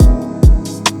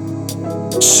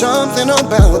Something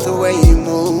about the way you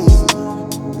move.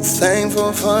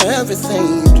 Thankful for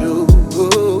everything you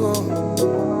do.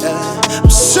 I'm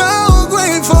so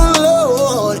grateful,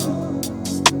 Lord.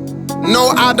 No,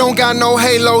 I don't got no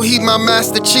halo, he my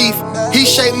master chief. He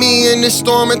shaped me in this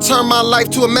storm and turned my life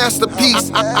to a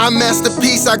masterpiece. I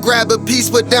masterpiece, I grab a piece,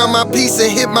 put down my piece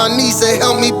and hit my knees and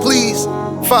help me please.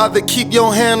 Father, keep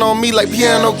your hand on me like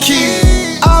piano keys.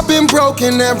 I've been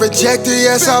broken and rejected,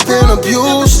 yes, I've been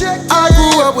abused. I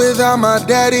grew up without my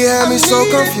daddy, had me so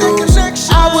confused.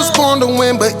 I was born to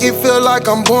win, but it feel like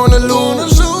I'm born to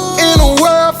lose. In a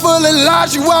world full of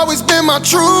lies, you always been my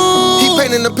truth. He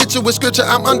painting a picture with scripture,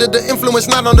 I'm under the influence,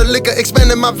 not on the liquor.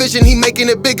 Expanding my vision, he making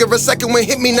it bigger. A second wind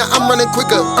hit me, now I'm running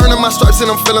quicker. Earning my stripes and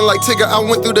I'm feeling like Tigger. I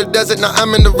went through the desert, now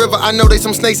I'm in the river. I know they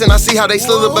some snakes and I see how they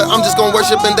slither, but I'm just gonna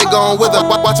worship and they gon' wither.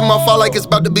 Watching my fall like it's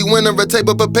about to be winter. A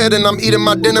table prepared and I'm eating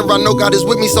my dinner. I know God is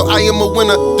with me, so I am a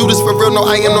winner. Do this for real, no,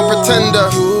 I am no pretender.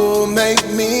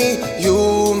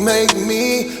 You make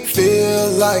me feel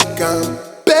like I'm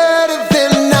better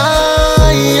than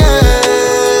I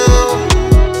am.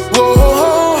 Whoa,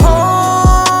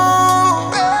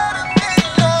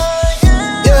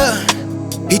 yeah.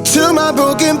 He took my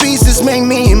broken pieces, made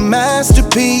me a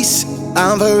masterpiece.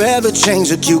 I'm forever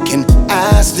changed, but you can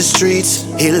ask the streets.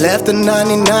 He left the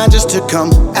 99 just to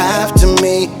come after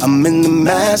me. I'm in the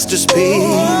master's piece,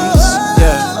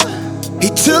 yeah. He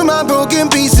took my broken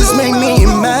pieces, made me a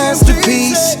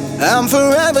masterpiece. I'm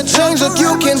forever changed, look,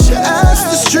 you can ask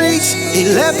the streets. He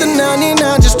left the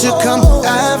 99 just to come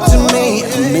after me.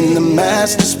 I'm in the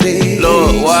master's piece.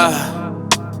 Lord,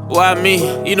 why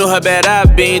me? You know how bad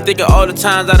I've been. Think of all the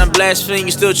times I done blasphemed.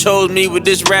 You still chose me with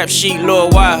this rap sheet.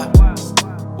 Lord, why?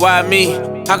 Why me?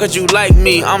 How could you like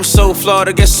me? I'm so flawed,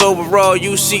 I guess overall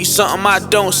you see something I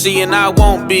don't see and I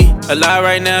won't be alive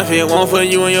right now if it weren't for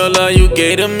you and your love you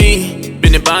gave to me.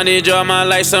 Been in bondage all my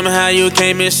life, somehow you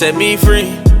came and set me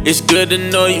free. It's good to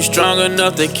know you strong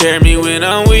enough to carry me when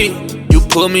I'm weak. You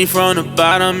pull me from the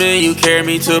bottom and you carry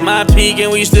me to my peak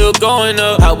and we still going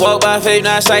up. I walk by faith,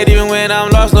 not sight, even when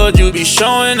I'm lost, Lord, you be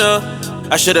showing up.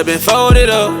 I should've been folded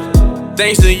up.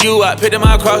 Thanks to you, I picked up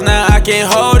my cross, now I can't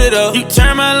hold it up. You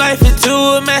turned my life into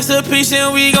a masterpiece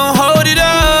and we gon' hold it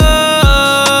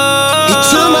up. He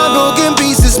took my broken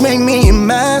pieces, made me a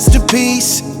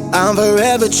masterpiece. I'm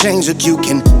forever changed, look, you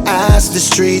can ask the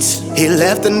streets. He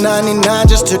left the 99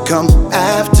 just to come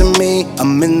after me.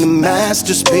 I'm in the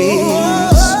master's piece,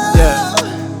 yeah.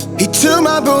 He took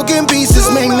my broken pieces,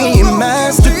 made me a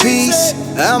masterpiece.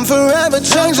 I'm forever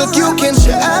changed, look, you can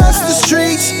ask the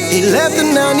streets. He left the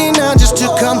 99 just to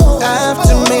come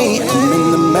after me. I'm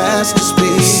in the master's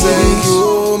piece. Say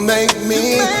you make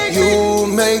me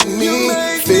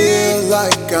feel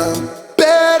like I'm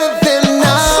better than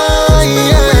I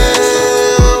am.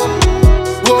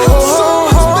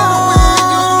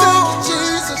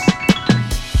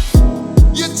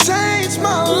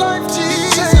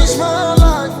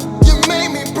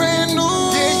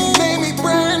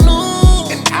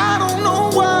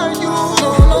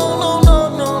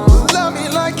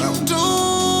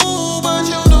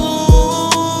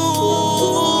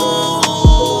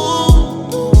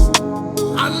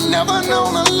 Never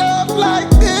known a love like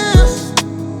this.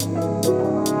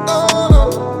 Oh, no.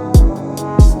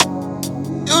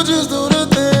 You just do the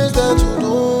things that you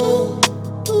do.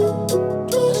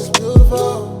 It's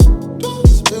beautiful.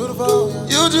 It's beautiful.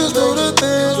 You just do the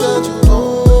things that you do.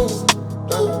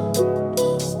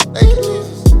 Thank you,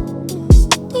 Jesus.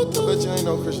 I bet you ain't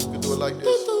no Christian could do it like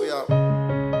this. We out.